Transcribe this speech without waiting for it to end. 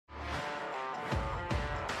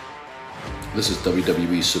This is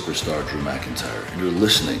WWE superstar Drew McIntyre, and you're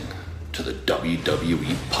listening to the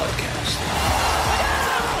WWE Podcast.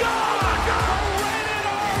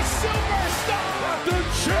 The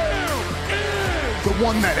champ is the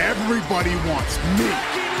one that everybody wants, me.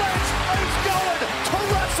 Becky Lynch is going to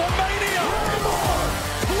WrestleMania.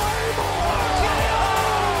 Claymore!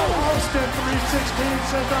 Austin 316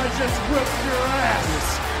 says I just whipped your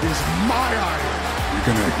ass. This is my iron. You're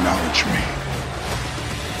going to acknowledge me.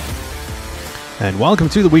 And welcome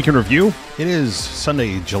to the Week in Review. It is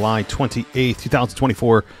Sunday, July 28th,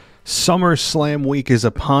 2024. SummerSlam week is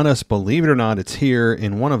upon us. Believe it or not, it's here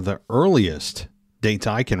in one of the earliest dates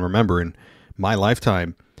I can remember in my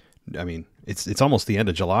lifetime. I mean, it's almost the end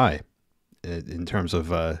of July in terms of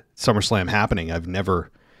SummerSlam happening. I've never,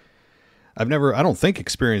 I don't think,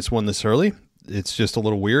 experienced one this early. It's just a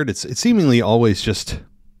little weird. It's seemingly always just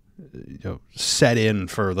set in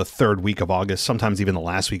for the third week of August, sometimes even the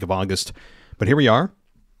last week of August. But here we are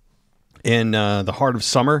in the heart of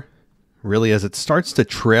summer, really, as it starts to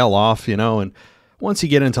trail off, and once you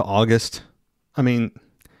get into August, I mean,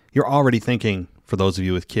 you're already thinking, for those of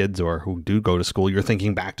you with kids or who do go to school, you're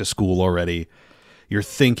thinking back to school already. You're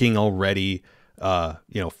thinking already,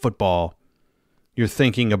 football. You're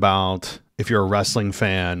thinking about, if you're a wrestling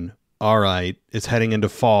fan, all right, it's heading into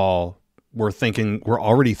fall. We're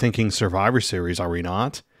already thinking Survivor Series, are we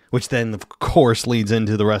not? Which then, of course, leads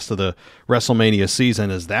into the rest of the WrestleMania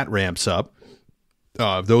season as that ramps up.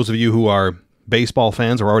 Those of you who are baseball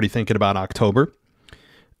fans are already thinking about October.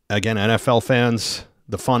 Again, NFL fans,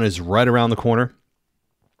 the fun is right around the corner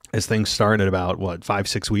as things start in about,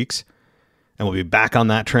 5-6 weeks. And we'll be back on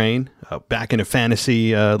that train, back into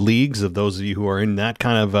fantasy leagues of those of you who are in that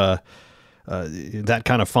kind of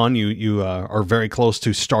fun. You are very close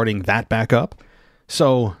to starting that back up.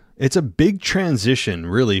 So it's a big transition,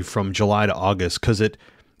 really, from July to August, because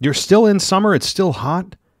you're still in summer. It's still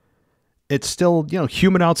hot. It's still,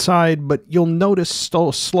 humid outside, but you'll notice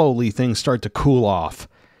slowly things start to cool off.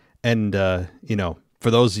 And,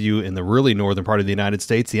 for those of you in the really northern part of the United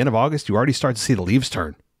States, the end of August, you already start to see the leaves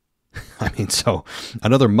turn. I mean, so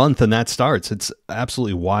another month and that starts. It's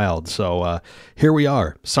absolutely wild. So here we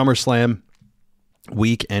are, SummerSlam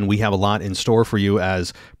week, and we have a lot in store for you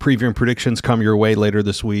as preview and predictions come your way later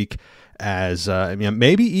this week, as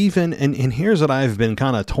maybe even, and here's what I've been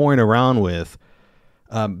kind of toying around with.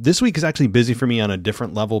 This week is actually busy for me on a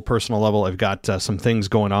different level, personal level. I've got some things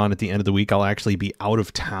going on at the end of the week. I'll actually be out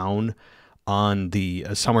of town on the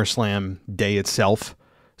SummerSlam day itself,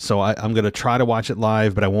 so I'm going to try to watch it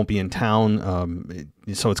live, but I won't be in town,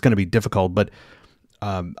 so it's going to be difficult, but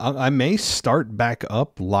I may start back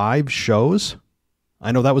up live shows.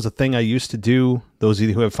 I know that was a thing I used to do. Those of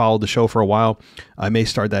you who have followed the show for a while, I may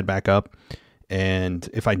start that back up. And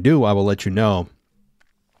if I do, I will let you know.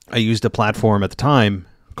 I used a platform at the time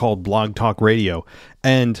called Blog Talk Radio.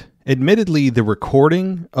 And admittedly, the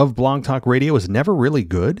recording of Blog Talk Radio is never really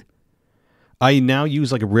good. I now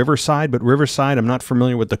use like a Riverside, but Riverside, I'm not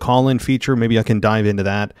familiar with the call-in feature. Maybe I can dive into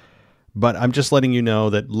that. But I'm just letting you know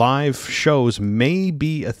that live shows may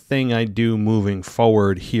be a thing I do moving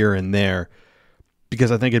forward here and there, because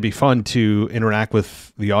I think it'd be fun to interact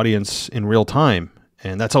with the audience in real time.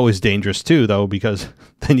 And that's always dangerous too, though, because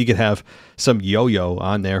then you could have some yo-yo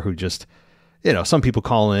on there who just, some people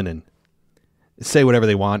call in and say whatever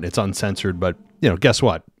they want. It's uncensored, but, guess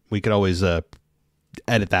what? We could always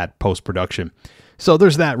edit that post-production. So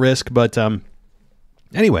there's that risk. But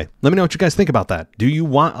anyway, let me know what you guys think about that. Do you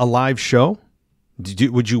want a live show?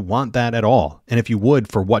 Would you want that at all? And if you would,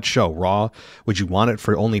 for what show? Raw? Would you want it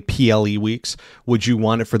for only PLE weeks? Would you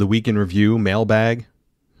want it for the Week in Review mailbag?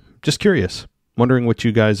 Just curious. Wondering what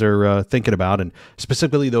you guys are thinking about, and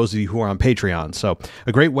specifically those of you who are on Patreon. So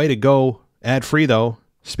a great way to go ad-free, though,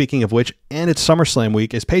 speaking of which, and it's SummerSlam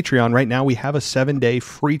week, is Patreon. Right now we have a 7-day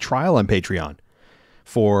free trial on Patreon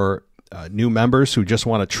for new members who just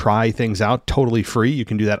want to try things out totally free. You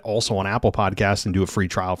can do that also on Apple Podcasts and do a free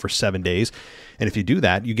trial for 7 days. And if you do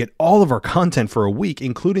that, you get all of our content for a week,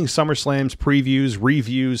 including SummerSlam's previews,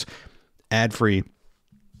 reviews, ad-free.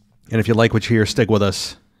 And if you like what you hear, stick with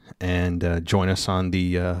us and join us on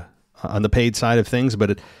the paid side of things.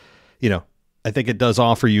 But I think it does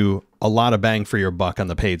offer you a lot of bang for your buck on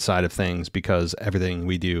the paid side of things, because everything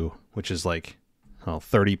we do, which is like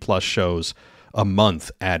 30 plus shows a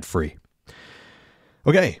month, ad-free.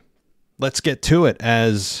 Okay, let's get to it,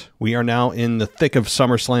 as we are now in the thick of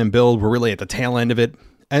SummerSlam build. We're really at the tail end of it.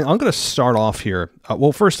 And I'm going to start off here.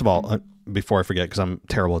 Well, first of all, before I forget, because I'm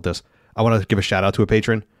terrible at this, I want to give a shout out to a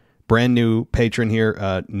patron. Brand new patron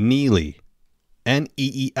here, Neely,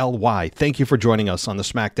 Neely. Thank you for joining us on the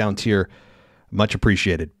SmackDown tier. Much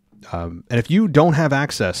appreciated. And if you don't have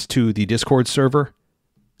access to the Discord server,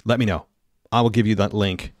 let me know. I will give you that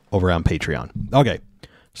link over on Patreon. Okay,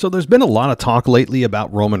 so there's been a lot of talk lately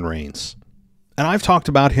about Roman Reigns. And I've talked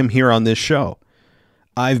about him here on this show.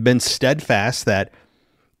 I've been steadfast that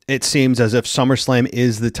it seems as if SummerSlam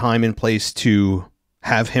is the time and place to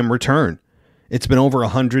have him return. It's been over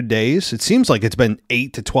 100 days. It seems like it's been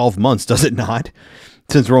 8 to 12 months, does it not?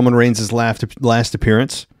 Since Roman Reigns' last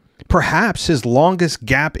appearance. Perhaps his longest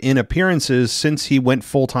gap in appearances since he went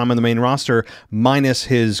full-time on the main roster, minus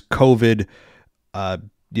his COVID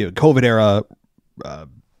era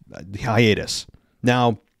hiatus.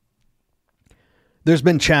 Now, there's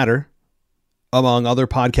been chatter among other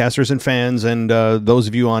podcasters and fans and those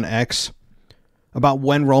of you on X about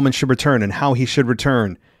when Roman should return and how he should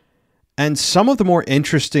return. And some of the more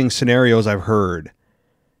interesting scenarios I've heard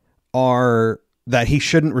are that he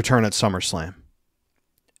shouldn't return at SummerSlam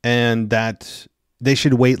and that they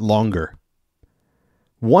should wait longer.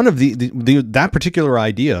 One of that particular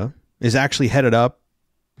idea is actually headed up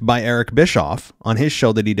by Eric Bischoff on his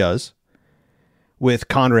show that he does with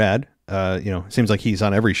Conrad. It seems like he's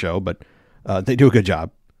on every show, but they do a good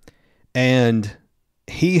job. And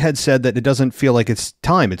he had said that it doesn't feel like it's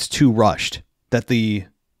time. It's too rushed. That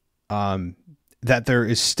that there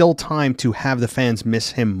is still time to have the fans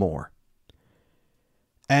miss him more.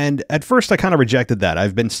 And at first I kind of rejected that.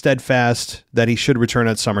 I've been steadfast that he should return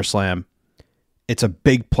at SummerSlam. It's a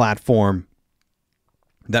big platform.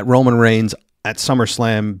 That Roman Reigns at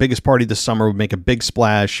SummerSlam, biggest party this summer, would make a big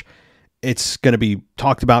splash. It's going to be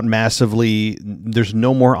talked about massively. There's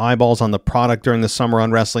no more eyeballs on the product during the summer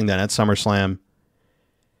on wrestling than at SummerSlam.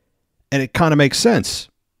 And it kind of makes sense.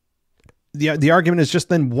 The argument is just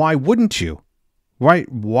then, why wouldn't you? Right?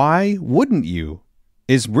 Why wouldn't you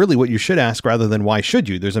is really what you should ask rather than why should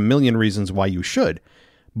you? There's a million reasons why you should.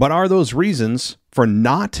 But are those reasons for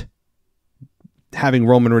not having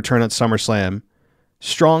Roman return at SummerSlam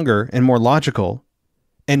stronger and more logical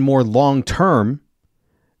and more long-term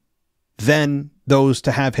than those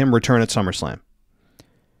to have him return at SummerSlam?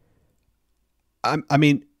 I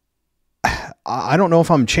mean, I don't know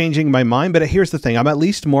if I'm changing my mind, but here's the thing. I'm at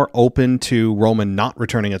least more open to Roman not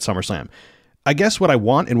returning at SummerSlam. I guess what I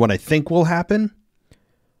want and what I think will happen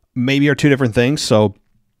maybe are two different things. So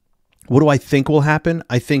what do I think will happen?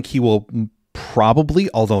 I think he will probably,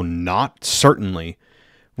 although not certainly,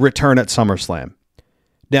 return at SummerSlam.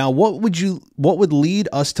 Now, what would lead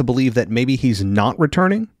us to believe that maybe he's not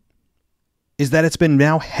returning is that it's been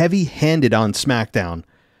now heavy-handed on SmackDown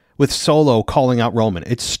with Solo calling out Roman.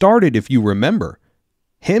 It started, if you remember,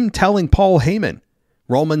 him telling Paul Heyman,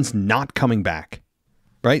 Roman's not coming back,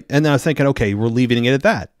 right? And then I was thinking, okay, we're leaving it at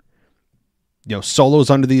that.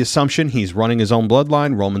 Solo's under the assumption he's running his own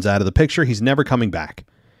bloodline. Roman's out of the picture. He's never coming back.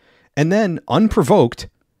 And then, unprovoked,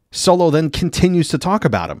 Solo then continues to talk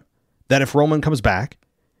about him. That if Roman comes back,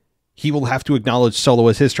 he will have to acknowledge Solo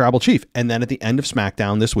as his tribal chief. And then at the end of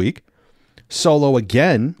SmackDown this week, Solo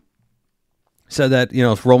again said that,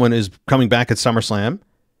 if Roman is coming back at SummerSlam,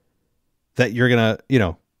 that you're going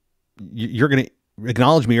to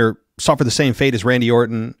acknowledge me or suffer the same fate as Randy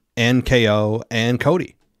Orton and KO and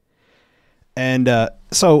Cody. And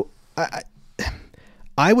so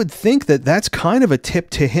I would think that that's kind of a tip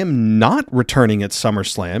to him not returning at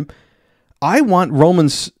SummerSlam. I want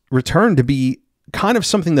Roman's return to be kind of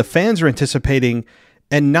something the fans are anticipating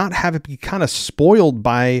and not have it be kind of spoiled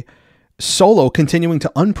by Solo continuing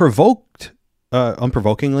to unprovokingly,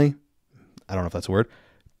 I don't know if that's a word,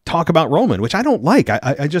 talk about Roman, which I don't like.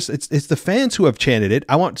 I just, it's the fans who have chanted it.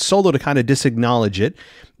 I want Solo to kind of disacknowledge it,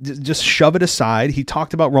 just shove it aside. He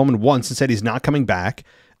talked about Roman once and said he's not coming back.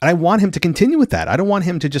 And I want him to continue with that. I don't want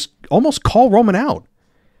him to just almost call Roman out.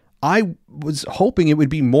 I was hoping it would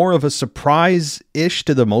be more of a surprise-ish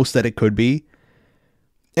to the most that it could be.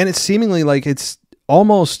 And it's seemingly like it's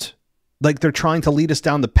almost like they're trying to lead us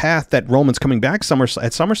down the path that Roman's coming back at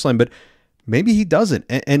SummerSlam, but maybe he doesn't.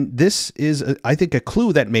 And this is, I think, a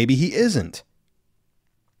clue that maybe he isn't.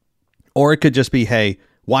 Or it could just be, hey,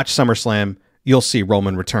 watch SummerSlam. You'll see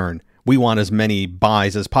Roman return. We want as many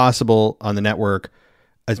buys as possible on the network,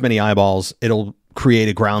 as many eyeballs. It'll create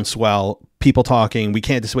a groundswell, people talking. We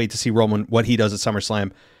can't just wait to see Roman, what he does at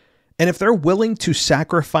SummerSlam. And if they're willing to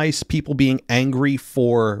sacrifice people being angry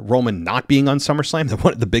for Roman not being on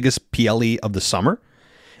SummerSlam, the biggest PLE of the summer,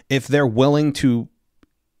 if they're willing to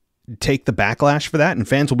take the backlash for that and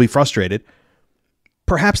fans will be frustrated,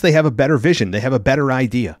 perhaps they have a better vision. They have a better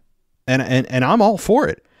idea. And I'm all for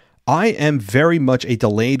it. I am very much a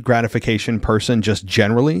delayed gratification person just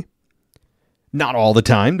generally. Not all the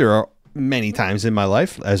time. There are many times in my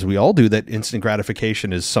life, as we all do, that instant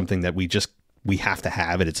gratification is something that we just we have to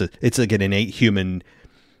have it. It's like an innate human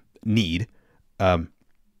need. But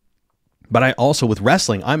I also, with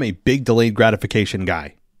wrestling, I'm a big delayed gratification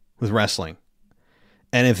guy with wrestling.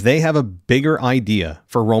 And if they have a bigger idea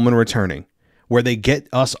for Roman returning, where they get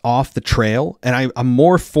us off the trail, and I'm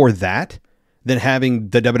more for that than having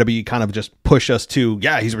the WWE kind of just push us to,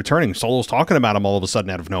 yeah, he's returning, Solo's talking about him all of a sudden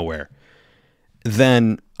out of nowhere,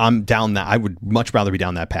 then I'm down that. I would much rather be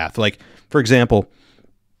down that path. Like, for example,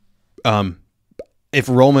 if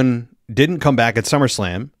Roman didn't come back at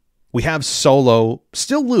SummerSlam, we have Solo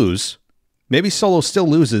still lose. Maybe Solo still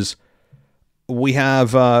loses. We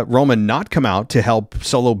have Roman not come out to help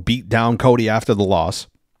Solo beat down Cody after the loss.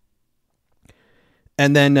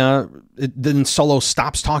 And then Solo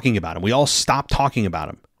stops talking about him. We all stop talking about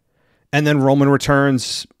him. And then Roman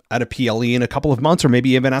returns at a PLE in a couple of months, or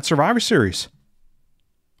maybe even at Survivor Series.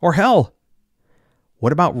 Or hell,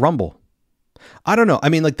 what about Rumble? I don't know. I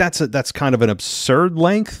mean, like, that's kind of an absurd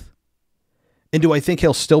length. And do I think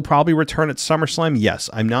he'll still probably return at SummerSlam? Yes.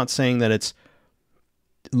 I'm not saying that it's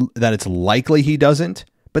likely he doesn't,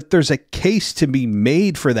 but there's a case to be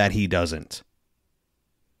made for that he doesn't.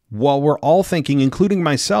 While we're all thinking, including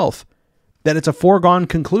myself, that it's a foregone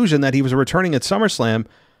conclusion that he was returning at SummerSlam,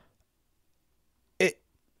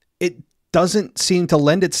 it doesn't seem to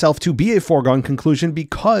lend itself to be a foregone conclusion,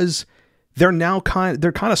 because they're kind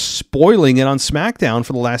of spoiling it on SmackDown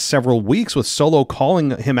for the last several weeks with Solo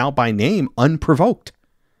calling him out by name unprovoked.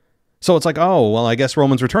 So it's like, oh, well, I guess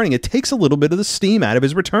Roman's returning. It takes a little bit of the steam out of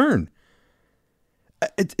his return.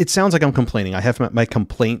 It sounds like I'm complaining. I have my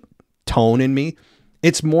complaint tone in me.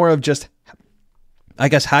 It's more of just, I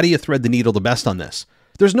guess, how do you thread the needle the best on this?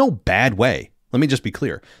 There's no bad way. Let me just be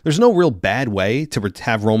clear. There's no real bad way to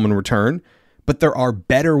have Roman return, but there are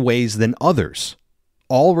better ways than others.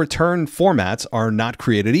 All return formats are not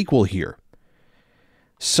created equal here.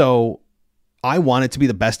 So I want it to be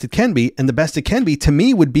the best it can be, and the best it can be to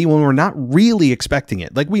me would be when we're not really expecting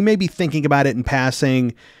it. Like, we may be thinking about it in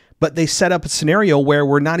passing, but they set up a scenario where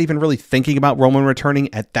we're not even really thinking about Roman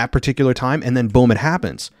returning at that particular time, and then boom, it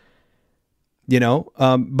happens. You know,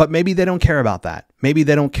 but maybe they don't care about that. Maybe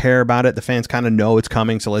they don't care about it. The fans kind of know it's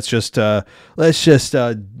coming, so let's just go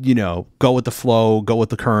with the flow, go with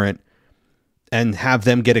the current, and have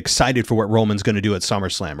them get excited for what Roman's going to do at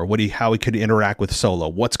SummerSlam, or how he could interact with Solo.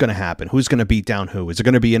 What's going to happen? Who's going to beat down who? Is it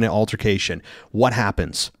going to be an altercation? What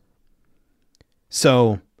happens?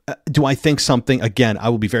 So, do I think something? Again, I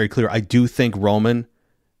will be very clear. I do think Roman,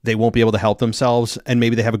 they won't be able to help themselves, and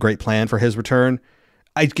maybe they have a great plan for his return.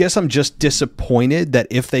 I guess I'm just disappointed that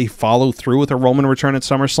if they follow through with a Roman return at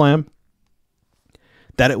SummerSlam,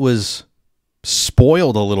 that it was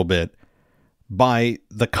spoiled a little bit by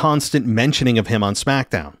the constant mentioning of him on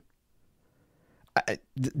SmackDown.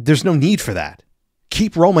 There's no need for that.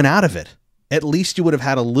 Keep Roman out of it. At least you would have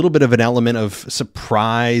had a little bit of an element of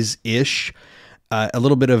surprise-ish, a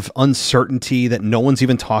little bit of uncertainty that no one's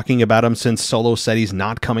even talking about him since Solo said he's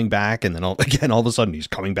not coming back. And then all of a sudden he's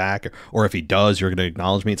coming back. Or if he does, you're going to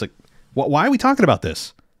acknowledge me. It's like, why are we talking about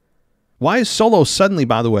this? Why is Solo suddenly,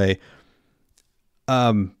 by the way,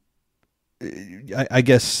 I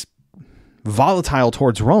guess, volatile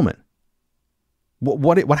towards Roman?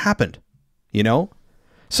 What happened? You know?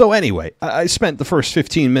 So anyway, I spent the first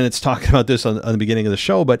 15 minutes talking about this on the beginning of the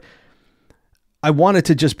show, but I wanted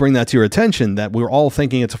to just bring that to your attention, that we're all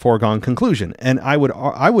thinking it's a foregone conclusion. And I would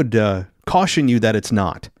caution you that it's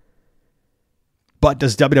not. But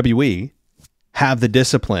does WWE have the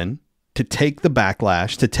discipline to take the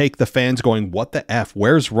backlash, to take the fans going, what the F?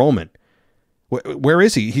 Where's Roman? Where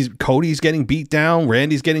is he? Cody's getting beat down.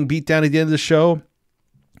 Randy's getting beat down at the end of the show.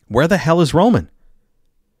 Where the hell is Roman?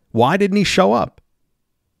 Why didn't he show up?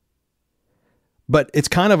 But it's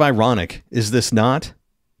kind of ironic, is this not?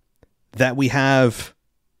 That we have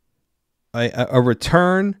a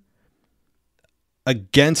return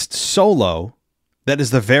against Solo that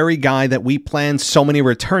is the very guy that we planned so many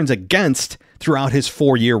returns against throughout his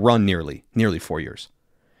 4-year run, nearly 4 years.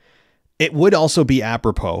 It would also be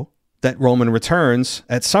apropos that Roman returns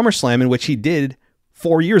at SummerSlam, in which he did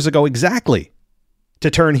 4 years ago exactly,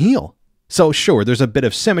 to turn heel. So sure, there's a bit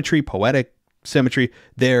of symmetry, poetic symmetry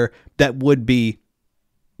there that would be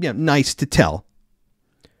nice to tell.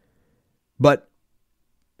 But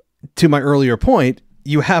to my earlier point,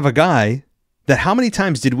 you have a guy that, how many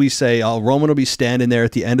times did we say, oh, Roman will be standing there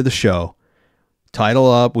at the end of the show, title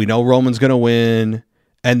up, we know Roman's going to win,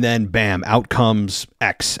 and then bam, out comes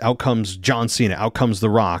X, out comes John Cena, out comes The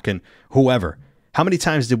Rock, and whoever. How many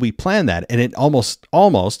times did we plan that? And it almost,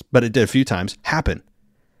 but it did a few times, happen.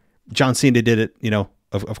 John Cena did it,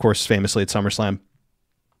 of course, famously at SummerSlam.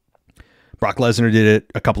 Brock Lesnar did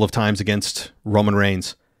it a couple of times against Roman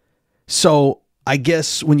Reigns. So I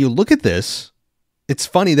guess when you look at this, it's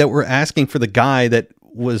funny that we're asking for the guy that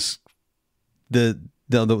was the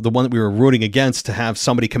one that we were rooting against to have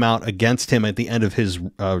somebody come out against him at the end of his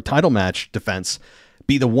title match defense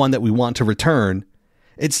be the one that we want to return.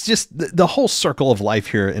 It's just the whole circle of life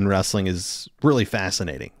here in wrestling is really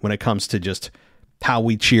fascinating when it comes to just how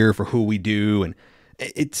we cheer for who we do. And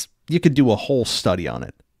you could do a whole study on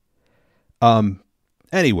it.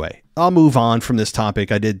 Anyway, I'll move on from this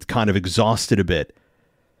topic. I did kind of exhaust it a bit,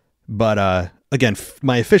 but, again,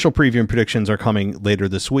 my official preview and predictions are coming later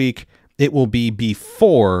this week. It will be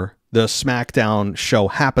before the SmackDown show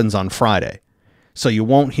happens on Friday. So you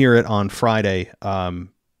won't hear it on Friday.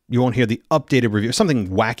 You won't hear the updated review. If something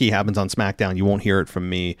wacky happens on SmackDown, you won't hear it from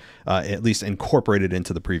me, at least incorporated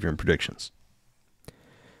into the preview and predictions.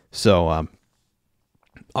 So,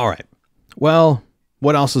 all right. Well,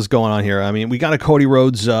 what else is going on here? I mean, we got a Cody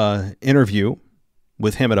Rhodes interview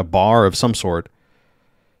with him at a bar of some sort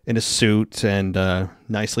in a suit and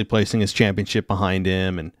nicely placing his championship behind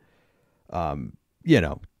him and,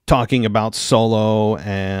 talking about Solo,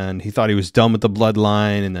 and he thought he was done with the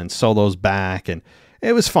bloodline, and then Solo's back, and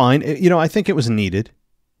it was fine. I think it was needed.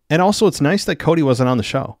 And also it's nice that Cody wasn't on the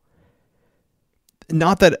show.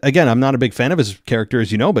 Not that, again, I'm not a big fan of his character,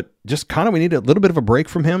 as you know, but just kind of we need a little bit of a break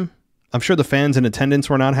from him. I'm sure the fans in attendance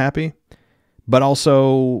were not happy, but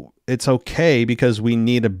also it's okay because we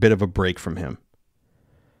need a bit of a break from him.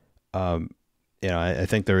 I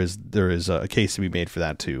think there is a case to be made for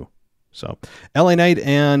that too. So LA Knight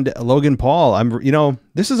and Logan Paul,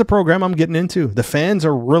 this is a program I'm getting into. The fans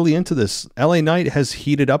are really into this. LA Knight has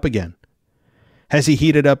heated up again. Has he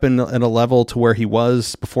heated up in a level to where he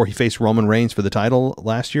was before he faced Roman Reigns for the title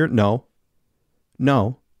last year? No.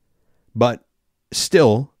 But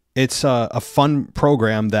still, it's a fun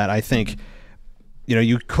program that I think,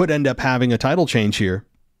 you could end up having a title change here.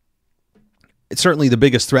 It's certainly the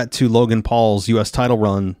biggest threat to Logan Paul's U.S. title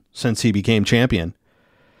run since he became champion.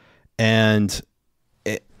 And,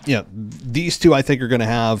 these two, I think, are going to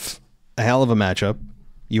have a hell of a matchup.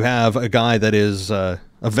 You have a guy that is a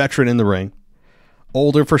veteran in the ring,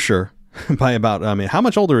 older for sure, by about, how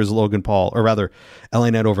much older is Logan Paul, or rather, LA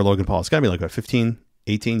Knight over Logan Paul? It's got to be like, 15,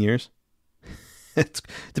 18 years? It's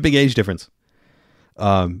a big age difference.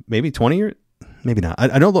 Maybe 20 years? Maybe not.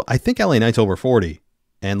 I think LA Knight's over 40,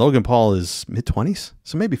 and Logan Paul is mid-20s,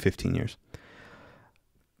 so maybe 15 years.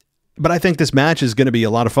 But I think this match is going to be a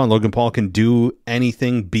lot of fun. Logan Paul can do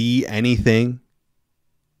anything, be anything.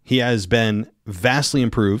 He has been vastly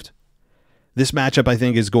improved. This matchup, I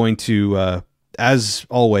think, is going to, as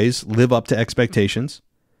always, live up to expectations.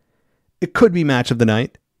 It could be match of the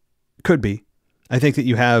night. Could be. I think that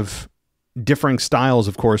you have differing styles,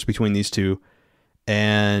 of course, between these two.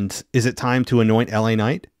 And is it time to anoint LA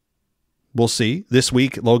Knight? We'll see. This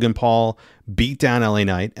week, Logan Paul beat down LA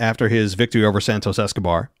Knight after his victory over Santos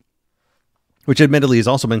Escobar, which admittedly has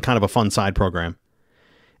also been kind of a fun side program.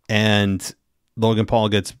 And Logan Paul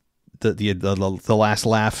gets the last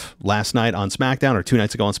laugh last night on SmackDown, or 2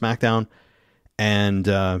 nights ago on SmackDown. And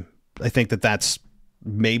I think that that's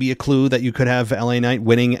maybe a clue that you could have LA Knight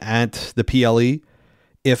winning at the PLE.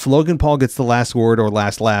 If Logan Paul gets the last word or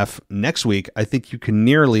last laugh next week, I think you can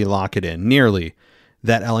nearly lock it in. Nearly.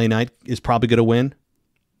 That LA Knight is probably going to win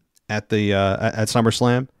at the at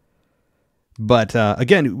SummerSlam. But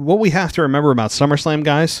again, what we have to remember about SummerSlam,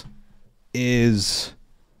 guys, is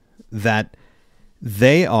that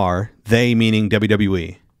they meaning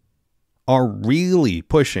WWE, are really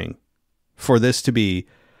pushing for this to be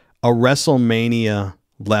a WrestleMania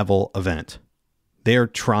level event. They're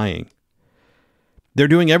trying. They're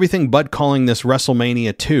doing everything but calling this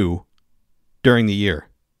WrestleMania 2 during the year.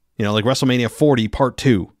 Like WrestleMania 40 Part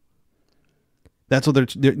 2. That's what they're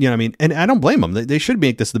and I don't blame them. They should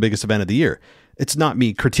make this the biggest event of the year. It's not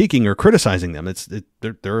me critiquing or criticizing them.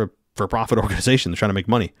 They're a for-profit organization. They're trying to make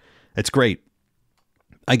money. It's great.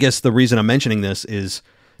 I guess the reason I'm mentioning this is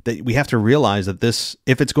that we have to realize that this,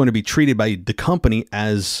 if it's going to be treated by the company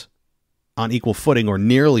as on equal footing or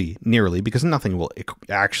nearly, because nothing will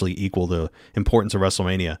actually equal the importance of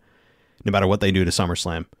WrestleMania, no matter what they do to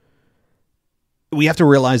SummerSlam. We have to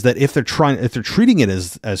realize that if they're treating it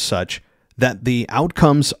as such, that the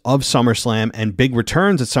outcomes of SummerSlam and big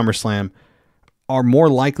returns at SummerSlam are more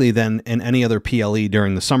likely than in any other PLE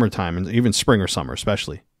during the summertime, and even spring or summer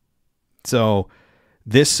especially. So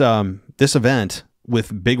this event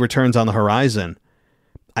with big returns on the horizon,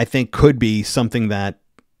 I think could be something that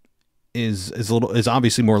is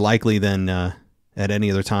obviously more likely than at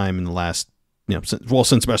any other time in the last,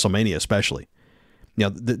 since WrestleMania especially.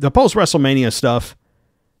 The post WrestleMania stuff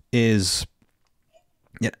is,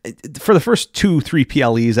 yeah, for the first 2-3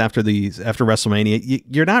 PLEs after WrestleMania,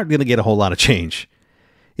 you're not going to get a whole lot of change.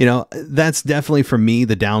 You know, that's definitely for me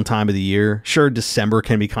the downtime of the year. Sure, December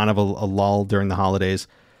can be kind of a lull during the holidays.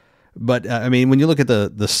 But, I mean, when you look at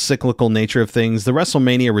the cyclical nature of things, the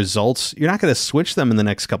WrestleMania results, you're not going to switch them in the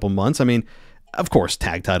next couple months. I mean, of course,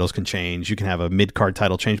 tag titles can change. You can have a mid-card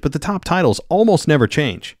title change. But the top titles almost never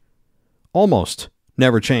change. Almost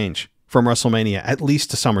never change from WrestleMania, at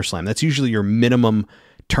least to SummerSlam. That's usually your minimum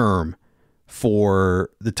term for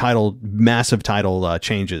the title, massive title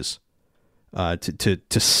changes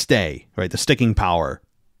to stay, right? The sticking power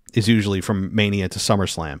is usually from Mania to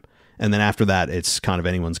SummerSlam. And then after that, it's kind of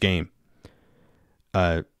anyone's game.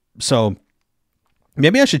 So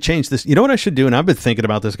maybe I should change this. You know what I should do? And I've been thinking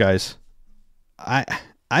about this, guys.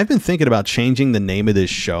 I've been thinking about changing the name of this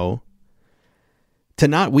show to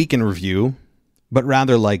not Week in Review, but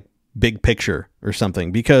rather like Big Picture or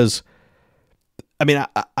something. Because, I mean,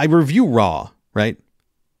 I review Raw, right?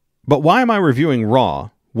 But why am I reviewing Raw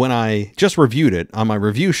when I just reviewed it on my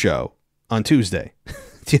review show on Tuesday?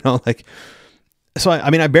 You know, like... So, I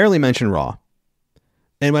mean, I barely mention Raw.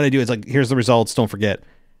 And what I do is like, here's the results, don't forget.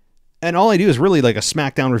 And all I do is really like a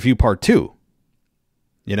SmackDown review part 2.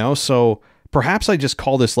 You know, so perhaps I just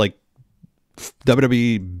call this like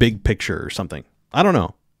WWE Big Picture or something. I don't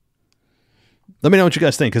know. Let me know what you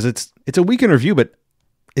guys think, because it's a week in review, but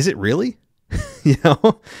is it really? You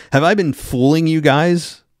know, have I been fooling you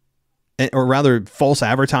guys, or rather false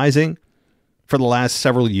advertising for the last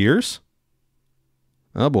several years?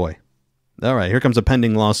 Oh boy. All right, here comes a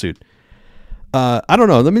pending lawsuit. I don't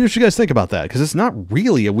know. Let me know what you guys think about that, because it's not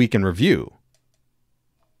really a week in review.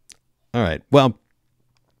 All right. Well,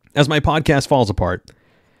 as my podcast falls apart,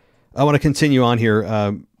 I want to continue on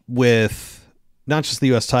here with not just the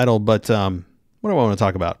U.S. title, but what do I want to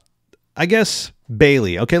talk about? I guess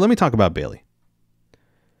Bayley. Okay, let me talk about Bayley.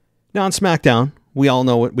 Now on SmackDown, we all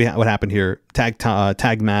know what happened here.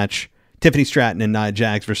 Tag match. Tiffany Stratton and Nia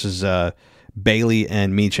Jax versus Bayley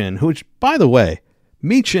and Michin, which, by the way,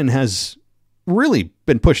 Michin has really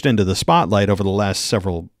been pushed into the spotlight over the last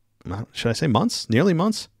several, should I say months? Nearly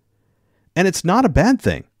months. And it's not a bad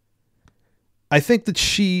thing. I think that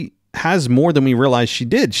she has more than we realized she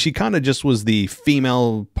did. She kind of just was the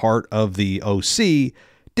female part of the OC,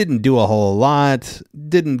 didn't do a whole lot,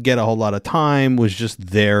 didn't get a whole lot of time, was just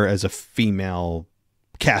there as a female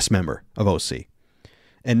cast member of OC.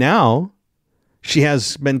 And now she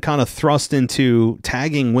has been kind of thrust into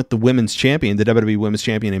tagging with the women's champion, the WWE women's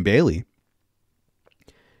champion in Bayley,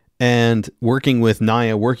 and working with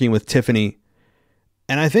Nia, working with Tiffany.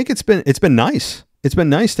 And I think it's been nice. It's been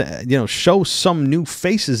nice to, you know, show some new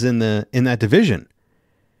faces in that division.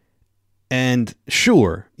 And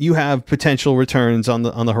sure, you have potential returns on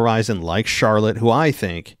the horizon, like Charlotte, who I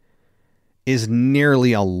think is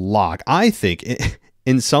nearly a lock. I think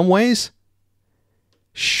in some ways,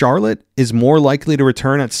 Charlotte is more likely to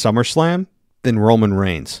return at SummerSlam than Roman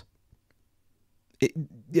Reigns.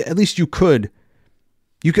 At least you could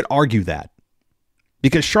argue that,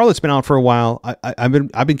 because Charlotte's been out for a while. I've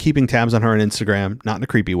been keeping tabs on her on Instagram, not in a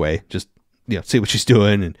creepy way, just, you know, see what she's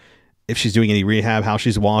doing and if she's doing any rehab, how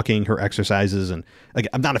she's walking, her exercises. And like,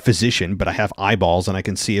 I'm not a physician, but I have eyeballs and I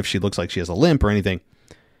can see if she looks like she has a limp or anything.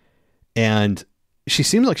 And she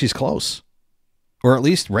seems like she's close. Or at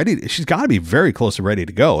least ready. She's got to be very close to ready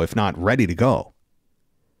to go, if not ready to go.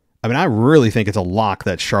 I mean, I really think it's a lock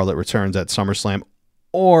that Charlotte returns at SummerSlam,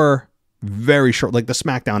 or very short, like the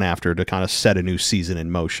SmackDown after, to kind of set a new season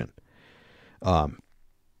in motion.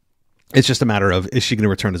 It's just a matter of, is she going to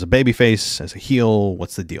return as a babyface, as a heel?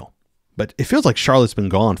 What's the deal? But it feels like Charlotte's been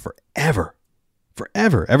gone forever.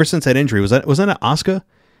 Ever since that injury. Was that Asuka?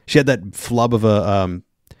 She had that flub of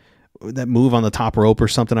that move on the top rope or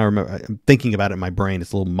something. I remember. I'm thinking about it in my brain.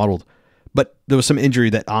 It's a little muddled, but there was some injury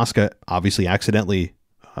that Asuka obviously accidentally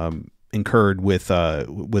incurred with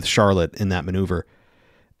Charlotte in that maneuver.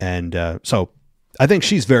 And so I think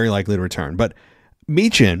she's very likely to return, but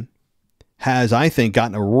Michin has, I think,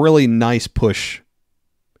 gotten a really nice push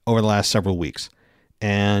over the last several weeks.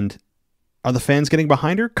 And are the fans getting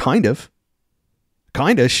behind her? Kind of.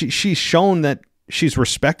 She's shown that she's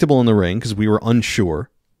respectable in the ring, because we were unsure.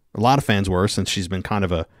 A lot of fans were, since she's been kind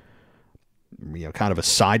of a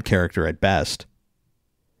side character at best.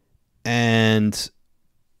 And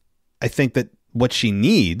I think that what she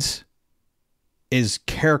needs is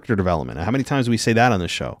character development. How many times do we say that on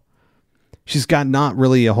this show? She's got not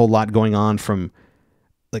really a whole lot going on from,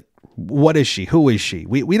 like, what is she? Who is she?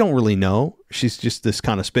 We don't really know. She's just this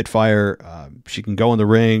kind of spitfire. She can go in the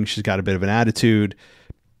ring. She's got a bit of an attitude.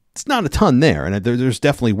 it's not a ton there. And there's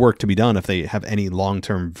definitely work to be done if they have any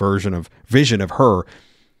long-term vision of her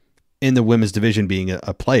in the women's division being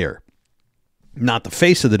a player. Not the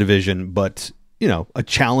face of the division, but, a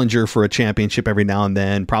challenger for a championship every now and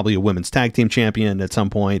then, probably a women's tag team champion at some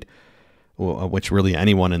point, which really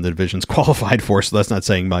anyone in the division's qualified for, so that's not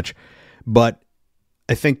saying much. But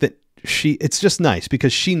I think that it's just nice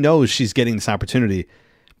because she knows she's getting this opportunity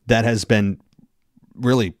that has been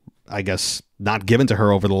really, I guess, not given to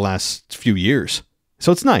her over the last few years.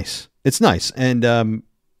 So it's nice. It's nice. And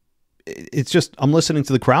it's just, I'm listening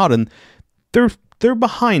to the crowd and they're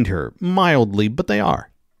behind her mildly, but they are.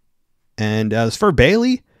 And as for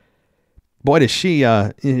Bayley, boy, does she,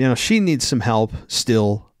 she needs some help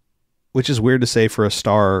still, which is weird to say for a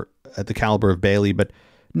star at the caliber of Bayley, but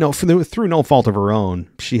no, through no fault of her own,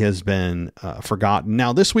 she has been forgotten.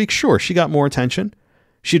 Now this week, sure, she got more attention.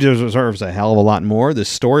 She deserves a hell of a lot more.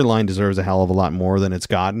 This storyline deserves a hell of a lot more than it's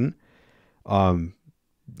gotten.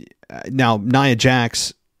 Now, Nia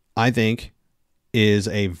Jax, I think, is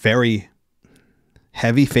a very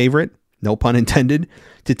heavy favorite, no pun intended,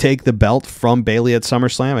 to take the belt from Bayley at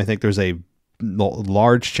SummerSlam. I think there's a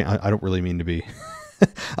large chance. I don't really mean to be.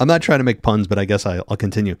 I'm not trying to make puns, but I guess I'll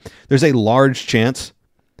continue. There's a large chance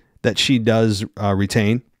that she does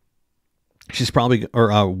retain. She's probably,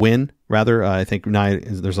 or win, rather. I think Nia,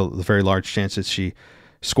 there's a very large chance that she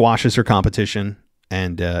squashes her competition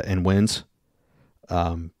and wins.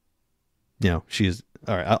 She's,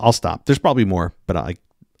 all right, I'll stop. There's probably more, but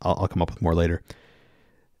I'll come up with more later.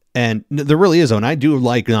 And there really is, and I do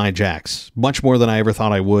like Nia Jax much more than I ever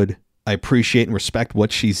thought I would. I appreciate and respect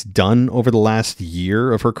what she's done over the last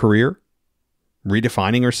year of her career,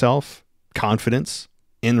 redefining herself, confidence,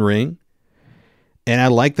 in ring. And I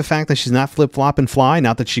like the fact that she's not flip flop and fly,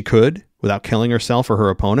 not that she could without killing herself or her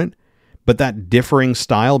opponent, but that differing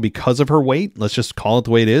style because of her weight, let's just call it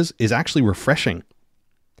the way it is actually refreshing.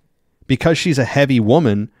 Because she's a heavy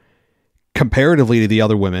woman comparatively to the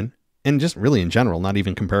other women, and just really in general, not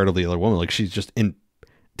even comparatively to the other women, like she's just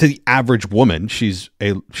to the average woman, she's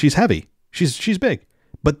heavy. She's big.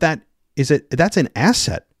 But that's an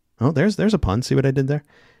asset. Oh, there's a pun. See what I did there?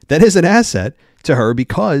 That is an asset to her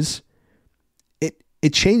because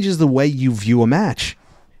it changes the way you view a match.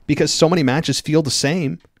 Because so many matches feel the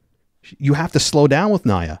same. You have to slow down with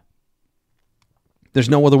Nia. There's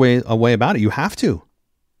no other way about it. You have to.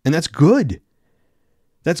 And that's good.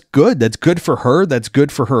 That's good. That's good for her. That's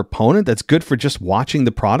good for her opponent. That's good for just watching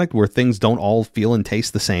the product where things don't all feel and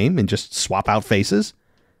taste the same and just swap out faces.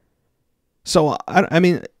 So,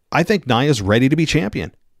 I think Nia's ready to be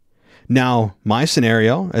champion. Now, my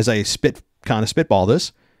scenario, as I spitball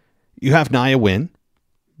this, you have Nia win,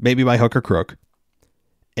 maybe by hook or crook,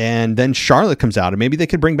 and then Charlotte comes out, and maybe they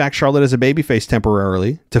could bring back Charlotte as a babyface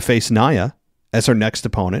temporarily to face Nia as her next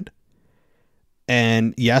opponent.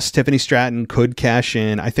 And yes, Tiffany Stratton could cash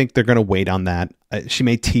in. I think they're going to wait on that. She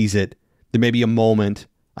may tease it. There may be a moment.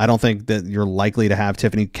 I don't think that you're likely to have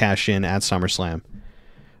Tiffany cash in at SummerSlam.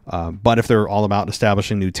 But if they're all about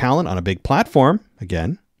establishing new talent on a big platform,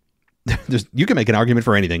 again, you can make an argument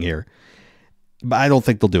for anything here. But I don't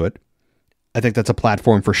think they'll do it. I think that's a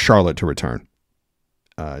platform for Charlotte to return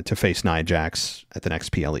to face Nia Jax at the next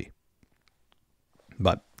PLE.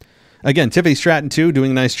 But again, Tiffany Stratton, too,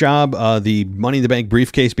 doing a nice job. The Money in the Bank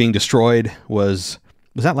briefcase being destroyed was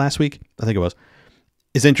that last week? I think it was.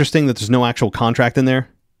 It's interesting that there's no actual contract in there.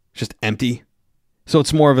 It's just empty. So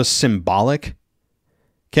it's more of a symbolic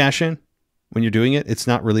cash in when you're doing it. It's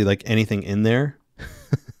not really like anything in there.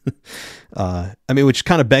 Which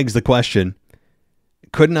kind of begs the question,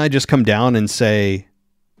 couldn't I just come down and say,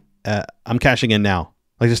 I'm cashing in now?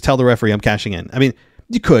 Like, just tell the referee I'm cashing in. I mean,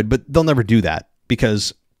 you could, but they'll never do that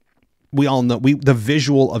because we all know the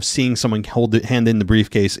visual of seeing someone hand in the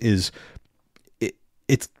briefcase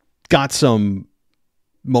it's got some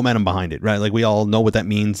momentum behind it, right? Like we all know what that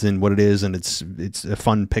means and what it is, and it's a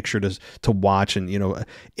fun picture to watch, and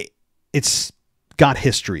it's got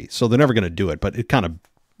history, so they're never going to do it. But it kind of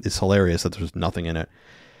is hilarious that there's nothing in it.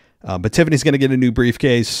 But Tiffany's going to get a new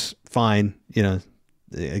briefcase. Fine,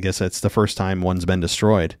 I guess that's the first time one's been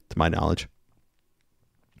destroyed, to my knowledge.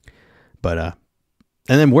 But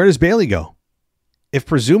and then where does Bayley go? If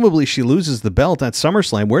presumably she loses the belt at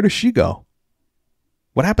SummerSlam, where does she go?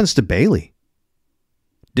 What happens to Bayley?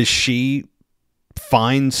 Does she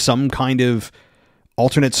find some kind of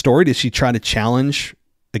alternate story? Does she try to challenge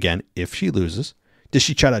again if she loses? Does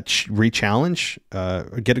she try to re-challenge,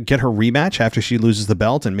 get her rematch after she loses the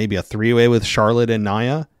belt, and maybe a three-way with Charlotte and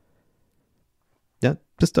Nia? Yeah,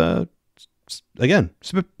 just again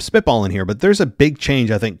spitballing here, but there's a big change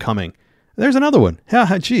I think coming. There's another one.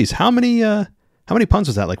 Yeah, geez, how many How many puns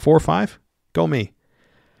was that? Like 4 or 5? Go me.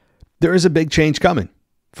 There is a big change coming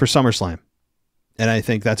for SummerSlam. And I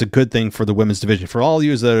think that's a good thing for the women's division. For all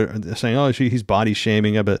you that are saying, oh, he's body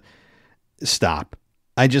shaming, but stop.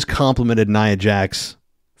 I just complimented Nia Jax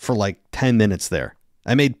for like 10 minutes there.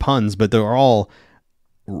 I made puns, but they're all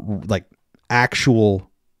like actual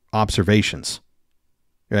observations,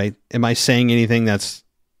 right? Am I saying anything that's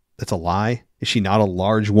a lie? Is she not a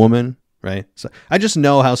large woman, right? So I just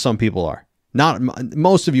know how some people are. Not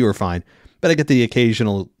most of you are fine, but I get the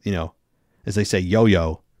occasional, as they say,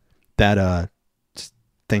 yo-yo that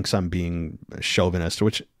thinks I'm being a chauvinist,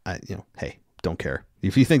 which hey, don't care.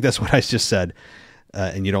 If you think that's what I just said,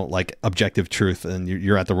 and you don't like objective truth, and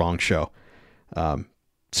you're at the wrong show.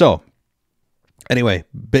 So anyway,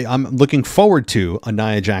 I'm looking forward to a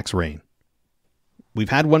Nia Jax reign. We've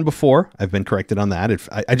had one before. I've been corrected on that.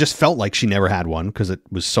 I just felt like she never had one because it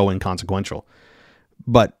was so inconsequential.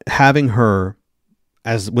 But having her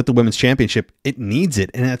as with the women's championship, it needs it.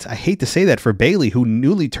 And I hate to say that for Bayley, who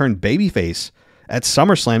newly turned babyface at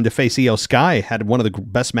SummerSlam to face Io Sky, had one of the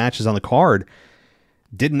best matches on the card,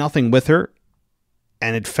 did nothing with her.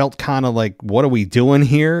 And it felt kind of like, what are we doing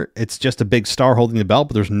here? It's just a big star holding the belt,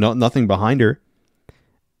 but there's nothing behind her.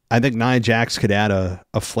 I think Nia Jax could add a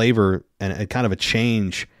flavor and a kind of a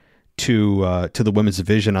change to the women's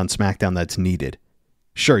division on SmackDown that's needed.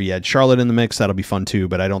 Sure, you had Charlotte in the mix. That'll be fun too,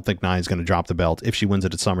 but I don't think Nia's going to drop the belt if she wins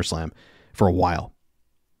it at SummerSlam for a while.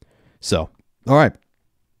 So, all right.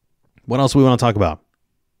 What else do we want to talk about?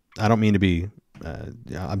 I don't mean to be,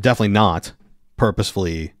 I'm definitely not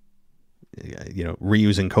purposefully,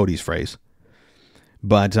 reusing Cody's phrase.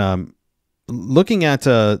 But looking at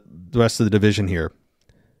the rest of the division here,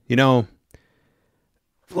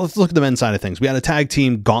 let's look at the men's side of things. We had a tag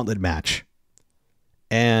team gauntlet match.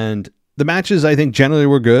 And the matches, I think, generally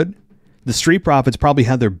were good. The Street Profits probably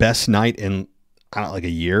had their best night in, like a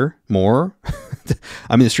year more.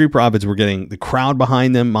 I mean, the Street Profits were getting the crowd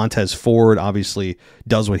behind them. Montez Ford obviously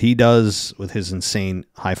does what he does with his insane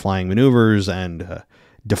high-flying maneuvers and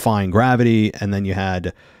defying gravity. And then you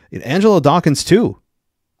had Angelo Dawkins, too.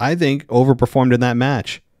 I think overperformed in that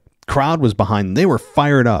match. Crowd was behind them. They were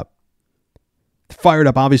fired up. Fired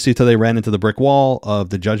up, obviously, until they ran into the brick wall of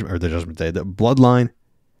the Judgment Day, the Bloodline.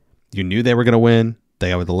 You knew they were going to win.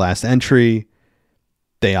 They were the last entry.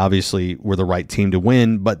 They obviously were the right team to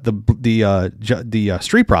win. But the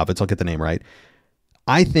Street Profits, I'll get the name right,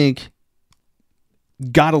 I think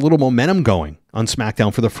got a little momentum going on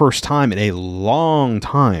SmackDown for the first time in a long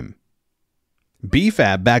time.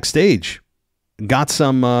 B-Fab backstage got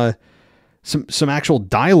some actual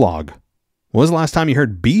dialogue. When was the last time you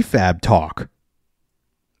heard B-Fab talk?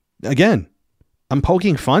 Again, I'm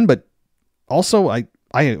poking fun, but also I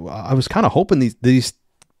was kind of hoping these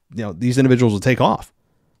individuals would take off.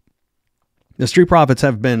 The Street Profits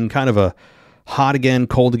have been kind of a hot again,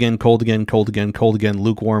 cold again, cold again, cold again, cold again,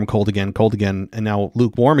 lukewarm, cold again, and now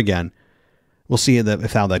lukewarm again. We'll see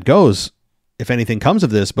if how that goes, if anything comes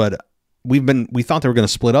of this. But we thought they were going to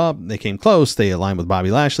split up. They came close. They aligned with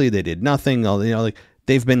Bobby Lashley. They did nothing.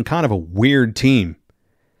 They've been kind of a weird team.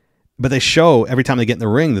 But they show every time they get in the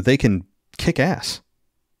ring that they can kick ass.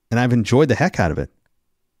 And I've enjoyed the heck out of it.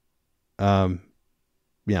 I've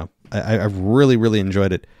really, really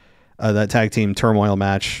enjoyed it. That tag team turmoil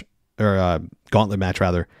match, or gauntlet match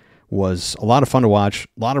rather, was a lot of fun to watch.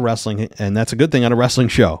 A lot of wrestling, and that's a good thing on a wrestling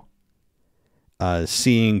show.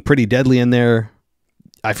 Seeing Pretty Deadly in there.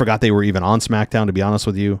 I forgot they were even on SmackDown, to be honest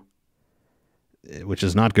with you, which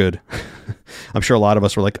is not good. I'm sure a lot of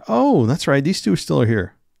us were like, oh, that's right, these two still are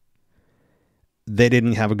here. They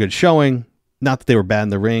didn't have a good showing. Not that they were bad in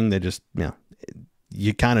the ring. They just,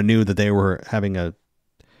 you kind of knew that they were having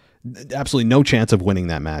absolutely no chance of winning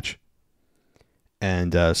that match.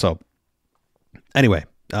 And so, anyway,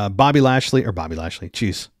 Bobby Lashley,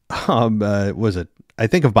 jeez. Was it? I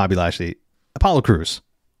think of Bobby Lashley, Apollo Crews.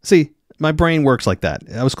 See, my brain works like that.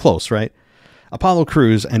 I was close, right? Apollo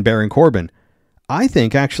Crews and Baron Corbin, I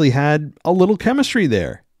think, actually had a little chemistry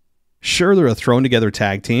there. Sure, they're a thrown together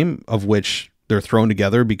tag team, of which they're thrown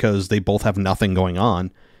together because they both have nothing going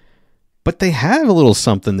on. But they have a little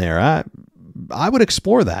something there. I would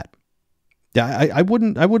explore that. Yeah, I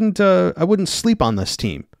wouldn't sleep on this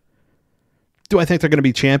team. Do I think they're going to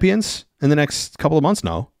be champions in the next couple of months?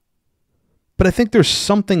 No. But I think there's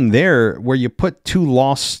something there where you put two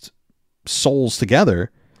lost souls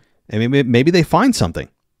together and maybe they find something.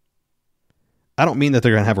 I don't mean that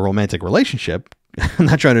they're going to have a romantic relationship. I'm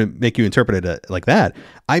not trying to make you interpret it like that.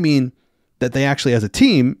 I mean that they actually, as a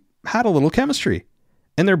team, had a little chemistry.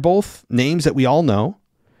 And they're both names that we all know,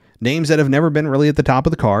 names that have never been really at the top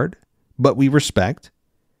of the card, but we respect.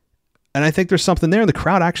 And I think there's something there. And the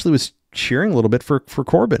crowd actually was cheering a little bit for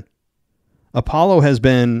Corbin. Apollo has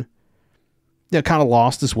been, kind of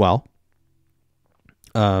lost as well.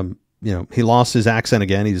 He lost his accent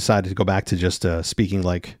again. He decided to go back to just speaking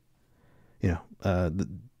like,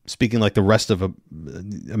 speaking like the rest of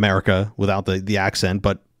America without the accent,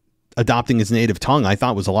 but adopting his native tongue, I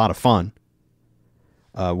thought was a lot of fun.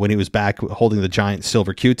 When he was back holding the giant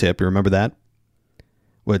silver Q-tip, you remember that?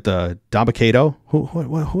 With Dabba-Kato?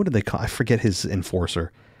 Who did they call? I forget his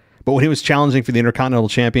enforcer. But when he was challenging for the Intercontinental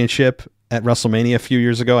Championship at WrestleMania a few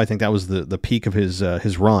years ago, I think that was the peak of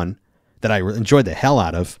his run that I enjoyed the hell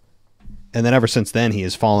out of. And then ever since then, he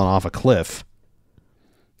has fallen off a cliff.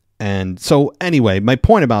 And so anyway, my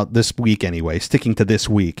point about this week anyway, sticking to this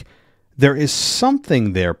week, there is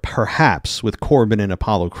something there perhaps with Corbin and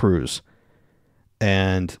Apollo Crews.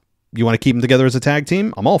 And you want to keep them together as a tag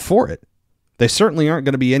team? I'm all for it. They certainly aren't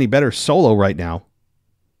going to be any better solo right now.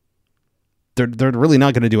 They're really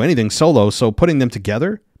not going to do anything solo, so putting them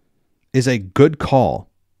together is a good call.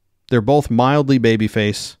 They're both mildly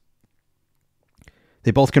babyface.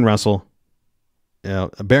 They both can wrestle.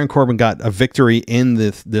 Baron Corbin got a victory in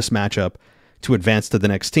this matchup to advance to the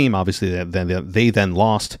next team. Obviously, they then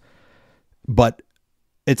lost. But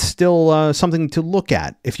it's still something to look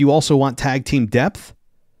at. If you also want tag team depth,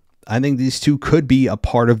 I think these two could be a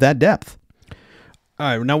part of that depth.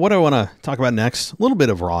 All right, now what do I want to talk about next? A little bit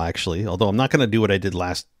of Raw, actually, although I'm not going to do what I did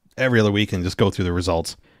every other week and just go through the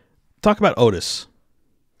results. Talk about Otis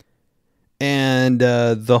and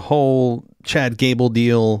the whole Chad Gable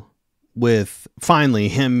deal with finally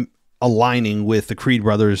him aligning with the Creed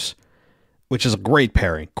brothers, which is a great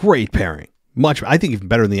pairing. Much, I think, even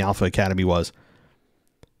better than the Alpha Academy was.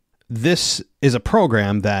 This is a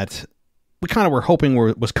program that we kind of were hoping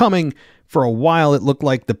was coming. For a while, it looked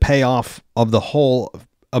like the payoff of the whole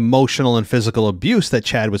emotional and physical abuse that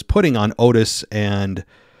Chad was putting on Otis and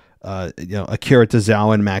Akira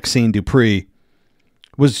Tozawa and Maxine Dupree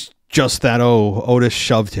was just that, Otis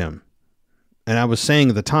shoved him. And I was saying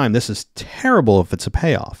at the time, this is terrible if it's a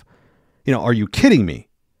payoff. Are you kidding me?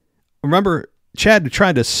 Remember, Chad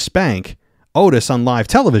tried to spank Otis on live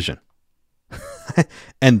television.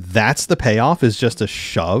 And that's the payoff, is just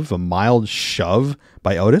a mild shove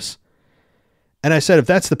by Otis. And I said, if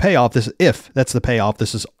that's the payoff,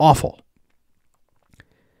 this is awful.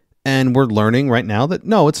 And we're learning right now that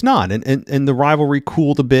no, it's not. And the rivalry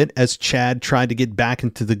cooled a bit as Chad tried to get back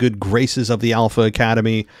into the good graces of the Alpha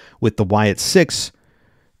Academy with the Wyatt Six,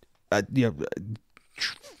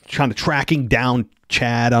 tracking down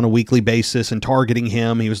Chad on a weekly basis and targeting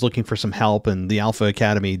him. He was looking for some help, and the Alpha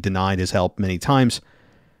Academy denied his help many times.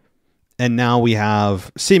 And now we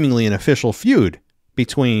have seemingly an official feud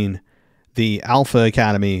between the Alpha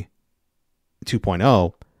Academy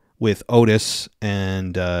 2.0 with Otis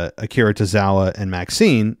and Akira Tozawa and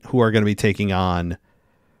Maxine, who are going to be taking on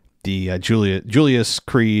the Julius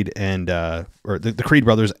Creed and or the Creed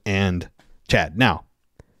brothers and Chad. Now,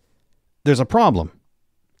 there's a problem.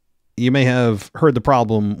 You may have heard the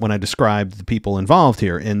problem when I described the people involved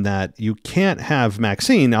here, in that you can't have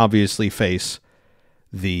Maxine obviously face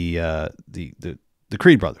the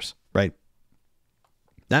Creed brothers, right?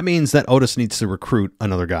 That means that Otis needs to recruit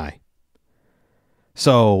another guy.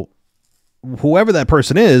 So whoever that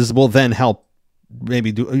person is will then help.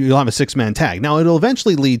 You'll have a 6-man tag. Now it'll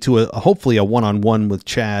eventually lead to hopefully a one-on-one with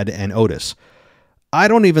Chad and Otis. I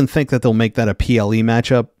don't even think that they'll make that a PLE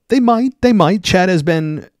matchup. They might. Chad has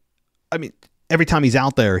been, every time he's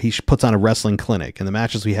out there, he puts on a wrestling clinic, and the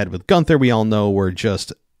matches we had with Gunther, we all know, were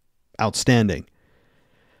just outstanding.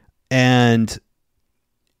 And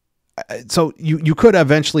so you could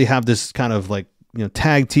eventually have this kind of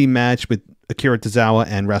tag team match with Akira Tozawa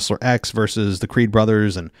and Wrestler X versus the Creed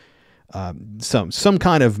brothers, and some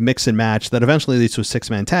kind of mix and match that eventually leads to a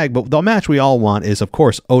 6-man tag. But the match we all want is, of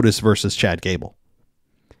course, Otis versus Chad Gable.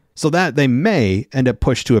 So that they may end up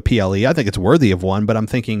pushed to a PLE. I think it's worthy of one, but I'm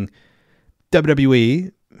thinking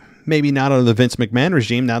WWE, maybe not under the Vince McMahon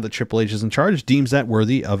regime, now that Triple H is in charge, deems that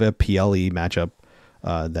worthy of a PLE matchup.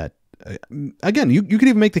 Again, you could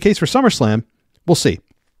even make the case for SummerSlam. We'll see.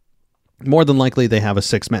 More than likely, they have a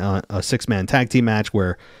 6-man tag team match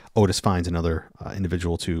where Otis finds another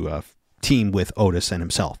individual to team with Otis and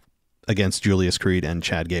himself against Julius Creed and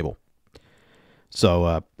Chad Gable.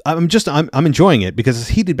 So I'm enjoying it because it's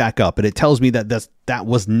heated back up, and it tells me that that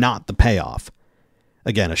was not the payoff.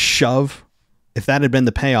 Again, a shove. If that had been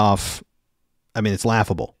the payoff, it's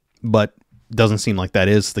laughable, but doesn't seem like that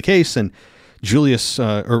is the case. And Julius,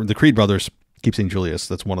 or the Creed brothers, keep saying Julius,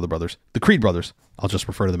 that's one of the brothers. The Creed brothers, I'll just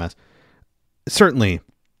refer to them as. Certainly,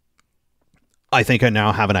 I think I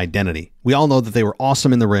now have an identity. We all know that they were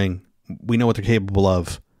awesome in the ring. We know what they're capable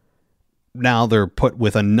of. Now they're put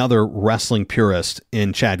with another wrestling purist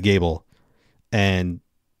in Chad Gable. And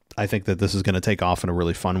I think that this is going to take off in a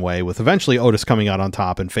really fun way, with eventually Otis coming out on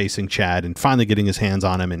top and facing Chad and finally getting his hands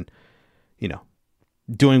on him and,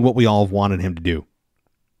 doing what we all wanted him to do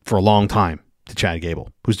for a long time to Chad Gable,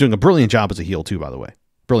 who's doing a brilliant job as a heel too, by the way.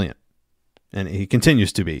 Brilliant. And he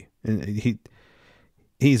continues to be. And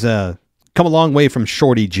he's come a long way from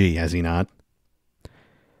Shorty G, has he not?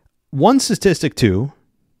 One statistic too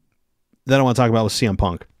that I want to talk about was CM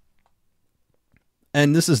Punk.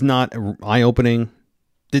 And this is not eye-opening.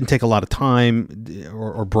 Didn't take a lot of time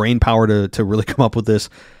or brain power to really come up with this.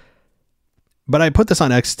 But I put this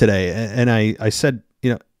on X today, and I said,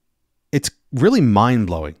 it's really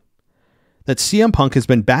mind-blowing that CM Punk has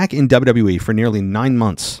been back in WWE for nearly 9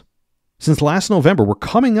 months. Since last November, we're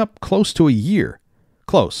coming up close to a year.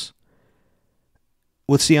 Close.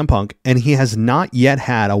 With CM Punk, and he has not yet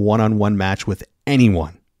had a one-on-one match with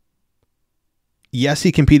anyone. Yes,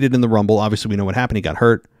 he competed in the Rumble. Obviously, we know what happened. He got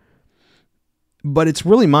hurt. But it's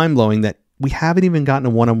really mind-blowing that we haven't even gotten a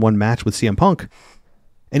one-on-one match with CM Punk.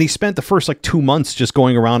 And he spent the first 2 months just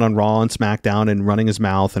going around on Raw and SmackDown and running his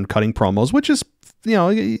mouth and cutting promos, which is,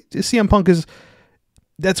 CM Punk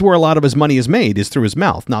that's where a lot of his money is made, is through his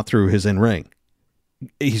mouth, not through his in-ring.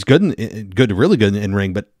 He's really good in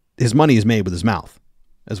ring, but his money is made with his mouth,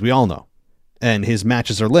 as we all know. And his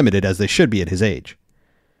matches are limited, as they should be at his age.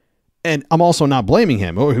 And I'm also not blaming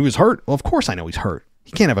him. Oh, he was hurt. Well, of course I know he's hurt.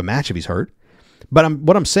 He can't have a match if he's hurt. But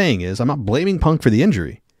what I'm saying is, I'm not blaming Punk for the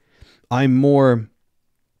injury. I'm more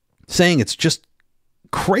saying it's just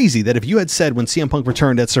crazy that if you had said when CM Punk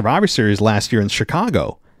returned at Survivor Series last year in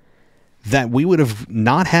Chicago that we would have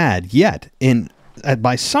not had yet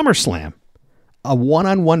by SummerSlam a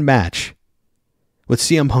one-on-one match with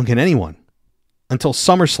CM Punk and anyone until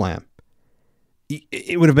SummerSlam,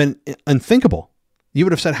 it would have been unthinkable. You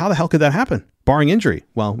would have said, how the hell could that happen? Barring injury.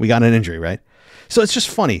 Well, we got an injury, right? So it's just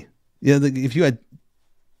funny. If you had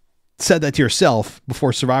said that to yourself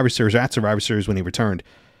before Survivor Series or at Survivor Series when he returned,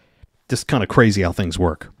 just kind of crazy how things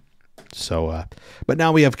work. So, but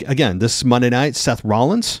now we have, again, this Monday night, Seth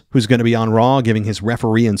Rollins, who's going to be on Raw, giving his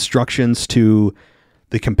referee instructions to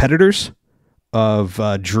the competitors of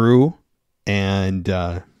Drew and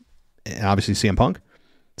obviously CM Punk.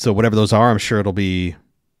 So whatever those are, I'm sure it'll be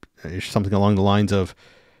something along the lines of,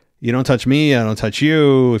 you don't touch me, I don't touch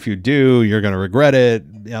you. If you do, you're going to regret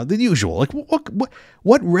it. The usual.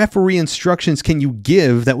 What referee instructions can you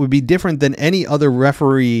give that would be different than any other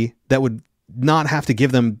referee that would not have to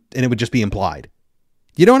give them, and it would just be implied?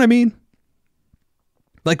 You know what I mean?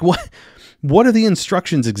 What are the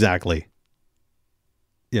instructions exactly?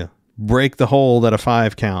 Yeah. Break the hold at a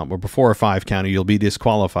 5 count, or before a 5 count, or you'll be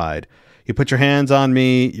disqualified. You put your hands on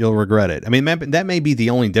me, you'll regret it. I mean, that may be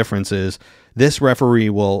the only difference, is this referee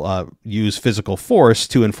will use physical force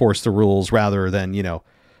to enforce the rules rather than,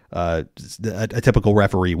 a typical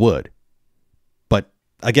referee would. But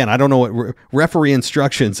again, I don't know what referee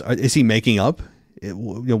instructions is he making up?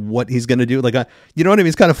 What he's going to do? You know what I mean?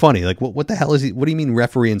 It's kind of funny. What the hell is he? What do you mean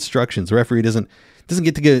referee instructions? The referee doesn't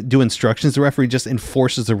get to do instructions. The referee just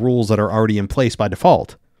enforces the rules that are already in place by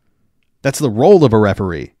default. That's the role of a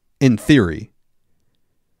referee, in theory.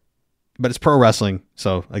 But it's pro wrestling,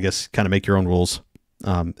 so I guess kind of make your own rules.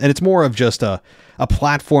 And it's more of just a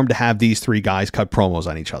platform to have these three guys cut promos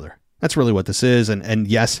on each other. That's really what this is. And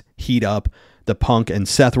yes, heat up the Punk and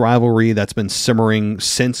Seth rivalry that's been simmering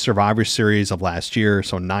since Survivor Series of last year.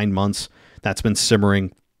 So 9 months that's been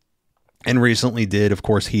simmering. And recently did, of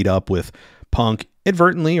course, heat up with Punk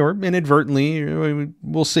advertently or inadvertently,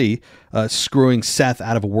 we'll see, screwing Seth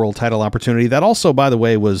out of a world title opportunity. That also, by the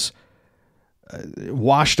way, was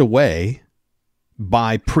washed away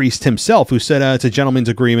by Priest himself, who said it's a gentleman's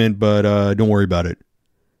agreement, but don't worry about it.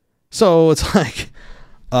 So it's like,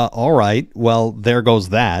 all right, well, there goes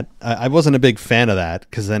that. I wasn't a big fan of that,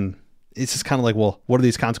 because then it's just kind of like, well, what do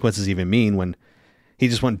these consequences even mean, when he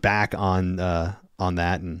just went back on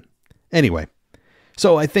that? And anyway,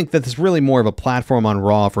 so I think that this is really more of a platform on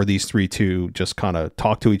Raw for these three to just kind of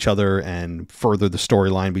talk to each other and further the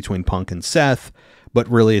storyline between Punk and Seth. But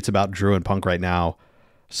really, it's about Drew and Punk right now.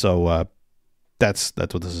 So that's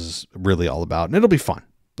what this is really all about. And it'll be fun.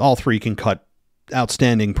 All three can cut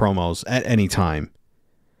outstanding promos at any time.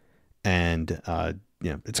 And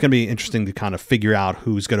it's going to be interesting to kind of figure out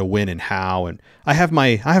who's going to win and how. And I have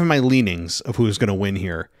my leanings of who's going to win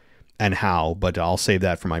here and how. But I'll save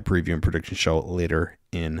that for my preview and prediction show later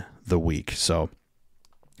in the week. So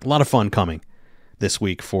a lot of fun coming this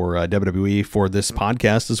week for WWE, for this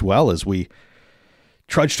podcast, as well as we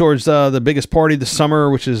trudge towards the biggest party this summer,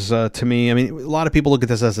 which is, to me, I mean, a lot of people look at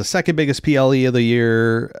this as the second biggest PLE of the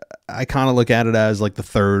year. I kind of look at it as like the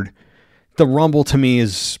third. The Rumble to me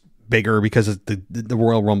is bigger because the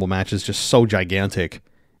Royal Rumble match is just so gigantic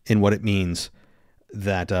in what it means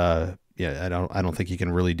that, I don't think you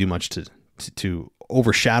can really do much to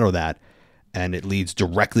overshadow that. And it leads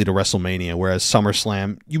directly to WrestleMania, whereas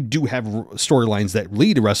SummerSlam, you do have storylines that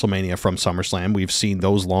lead to WrestleMania from SummerSlam. We've seen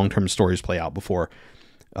those long-term stories play out before.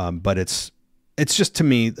 But it's just, to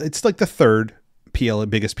me, it's like the third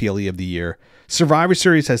biggest PLE of the year. Survivor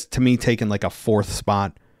Series has, to me, taken like a fourth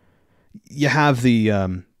spot. You have the,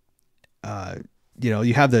 you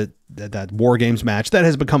have that War Games match that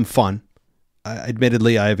has become fun.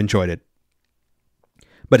 Admittedly, I have enjoyed it.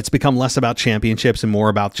 But it's become less about championships and more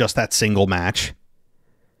about just that single match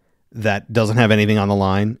that doesn't have anything on the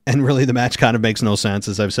line. And really, the match kind of makes no sense,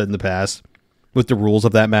 as I've said in the past, with the rules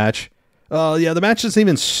of that match. The match doesn't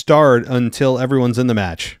even start until everyone's in the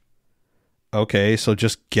match. Okay, so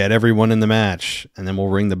just get everyone in the match, and then we'll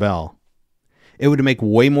ring the bell. It would make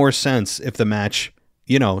way more sense if the match,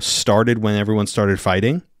 started when everyone started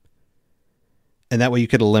fighting. And that way you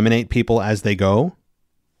could eliminate people as they go.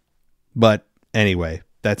 But anyway,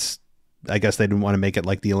 I guess they didn't want to make it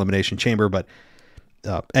like the Elimination Chamber, but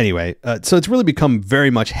anyway, so it's really become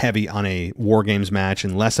very much heavy on a War Games match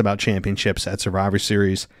and less about championships at Survivor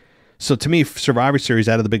Series. So to me, Survivor Series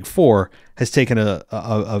out of the big four has taken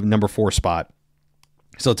a number 4 spot.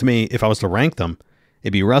 So to me, if I was to rank them,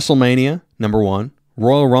 it'd be WrestleMania, number 1,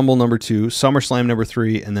 Royal Rumble, number 2, SummerSlam, number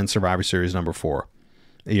 3, and then Survivor Series, number 4.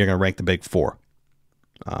 You're going to rank the big 4.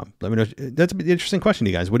 Let me know. That's an interesting question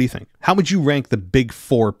to you guys. What do you think? How would you rank the big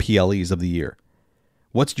 4 PLEs of the year?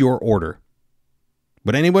 What's your order?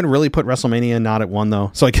 Would anyone really put WrestleMania not at 1,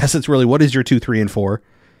 though? So I guess it's really, what is your 2, 3, and 4?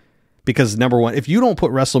 Because number 1, if you don't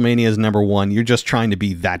put WrestleMania as number 1, you're just trying to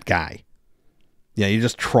be that guy. Yeah, you're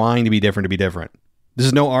just trying to be different to be different.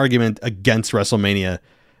 There's no argument against WrestleMania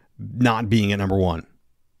not being at number 1.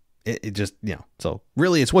 It just, so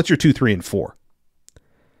really it's what's your 2, 3, and 4?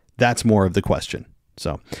 That's more of the question.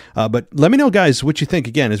 So, but let me know, guys, what you think.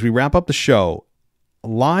 Again, as we wrap up the show,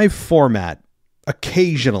 live format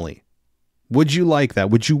occasionally. Would you like that?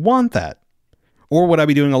 Would you want that? Or would I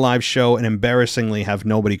be doing a live show and embarrassingly have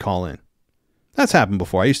nobody call in? That's happened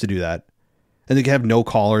before. I used to do that. And they have no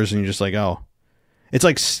callers and you're just like, oh, it's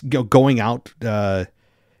like going out, to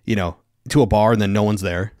a bar and then no one's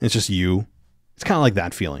there. It's just you. It's kind of like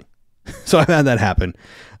that feeling. So I've had that happen.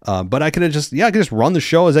 But I could just run the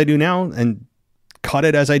show as I do now and cut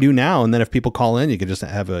it as I do now. And then if people call in, you could just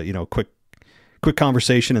have a, quick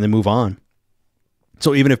conversation and then move on.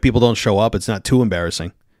 So even if people don't show up, it's not too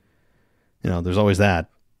embarrassing. There's always that.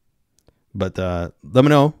 But let me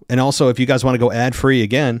know. And also, if you guys want to go ad free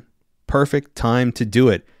again, perfect time to do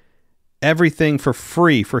it. Everything for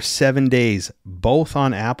free for 7 days, both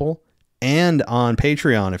on Apple and on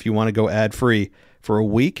Patreon. If you want to go ad free for a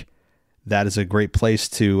week, that is a great place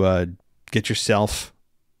to get yourself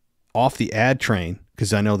off the ad train,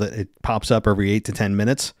 because I know that it pops up every 8 to 10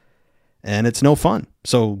 minutes and it's no fun.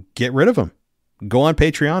 So get rid of them. Go on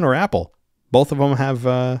Patreon or Apple. Both of them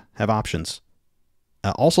have options.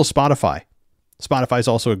 Also Spotify. Spotify is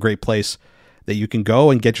also a great place that you can go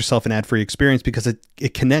and get yourself an ad-free experience because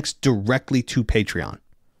it connects directly to Patreon.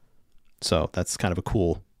 So that's kind of a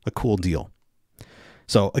cool deal.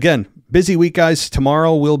 So again, busy week, guys.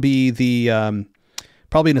 Tomorrow will be the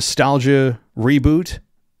probably nostalgia reboot.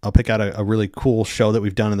 I'll pick out a really cool show that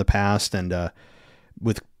we've done in the past and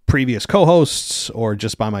with previous co-hosts or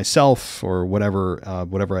just by myself or whatever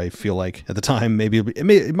I feel like at the time. Maybe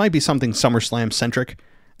it might be something SummerSlam centric,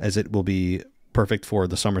 as it will be perfect for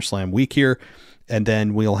the SummerSlam week here. And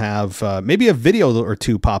then we'll have maybe a video or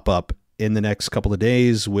two pop up in the next couple of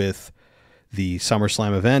days with the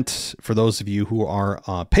SummerSlam event. For those of you who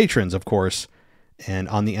are patrons, of course, and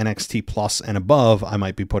on the NXT Plus and above, I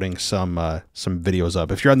might be putting some videos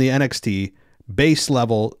up. If you're on the NXT base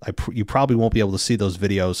level, you probably won't be able to see those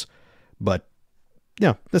videos, but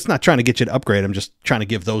that's not trying to get you to upgrade. I'm just trying to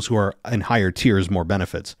give those who are in higher tiers more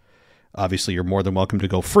benefits. Obviously, you're more than welcome to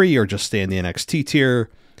go free or just stay in the NXT tier,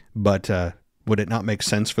 but would it not make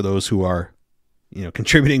sense for those who are,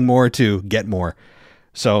 contributing more to get more?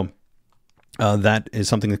 So that is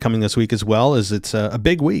something that's coming this week as well. It's a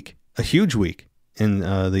big week, a huge week in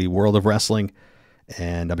the world of wrestling.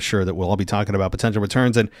 And I'm sure that we'll all be talking about potential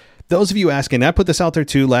returns. And those of you asking, I put this out there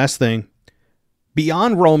too, last thing,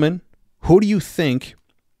 beyond Roman, who do you think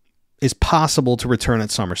is possible to return at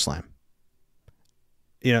SummerSlam?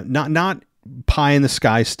 Not pie in the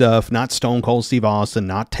sky stuff, not Stone Cold Steve Austin,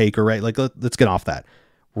 not Taker, right? Like, let's get off that.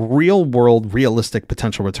 real world, realistic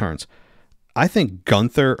potential returns. I think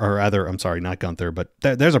Gunther, or rather, I'm sorry, not Gunther, but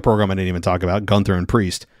there's a program I didn't even talk about, Gunther and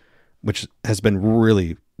Priest, which has been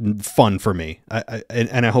really fun for me.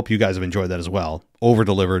 And I hope you guys have enjoyed that as well.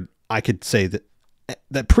 Over-delivered. I could say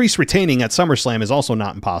that Priest retaining at SummerSlam is also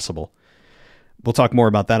not impossible. We'll talk more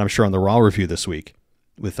about that, I'm sure, on the Raw review this week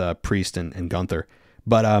with Priest and Gunther.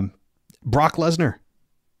 But Brock Lesnar.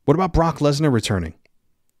 What about Brock Lesnar returning?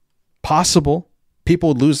 Possible. People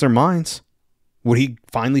would lose their minds. Would he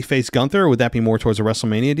finally face Gunther, or would that be more towards a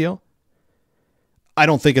WrestleMania deal? I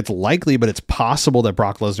don't think it's likely, but it's possible that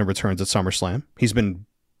Brock Lesnar returns at SummerSlam.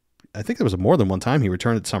 I think there was more than one time he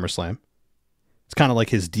returned at SummerSlam. It's kind of like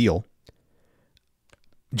his deal.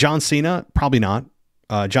 John Cena, probably not.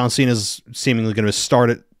 John Cena's seemingly going to start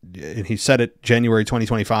it, and he said it, January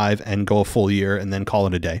 2025, and go a full year and then call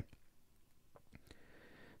it a day.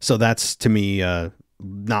 So that's, to me,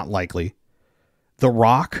 not likely. The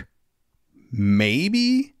Rock,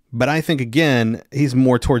 maybe, but I think, again, he's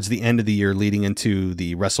more towards the end of the year leading into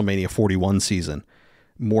the WrestleMania 41 season,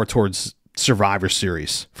 more towards Survivor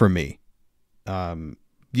Series for me.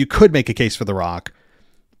 You could make a case for The Rock.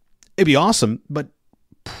 It'd be awesome, but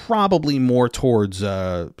probably more towards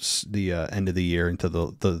the end of the year into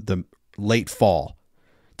the late fall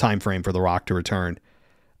time frame for The Rock to return.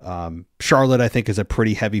 Charlotte, I think, is a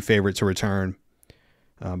pretty heavy favorite to return.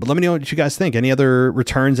 But let me know what you guys think. Any other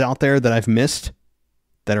returns out there that I've missed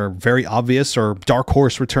that are very obvious, or dark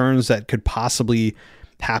horse returns that could possibly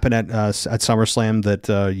happen at SummerSlam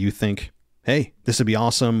that you think, hey, this would be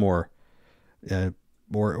awesome, or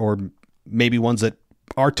maybe ones that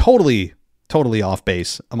are totally off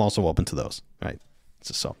base. I'm also open to those. Right.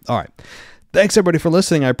 So, all right. Thanks everybody for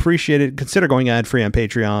listening. I appreciate it. Consider going ad-free on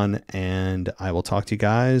Patreon, and I will talk to you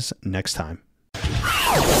guys next time.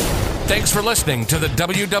 Thanks for listening to the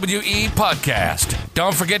WWE Podcast.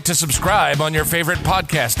 Don't forget to subscribe on your favorite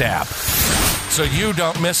podcast app so you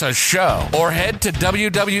don't miss a show, or head to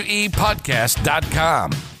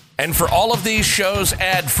WWEpodcast.com. And for all of these shows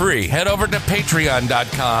ad-free, head over to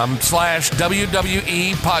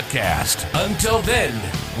patreon.com/WWE Podcast. Until then,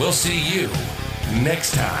 we'll see you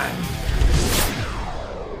next time.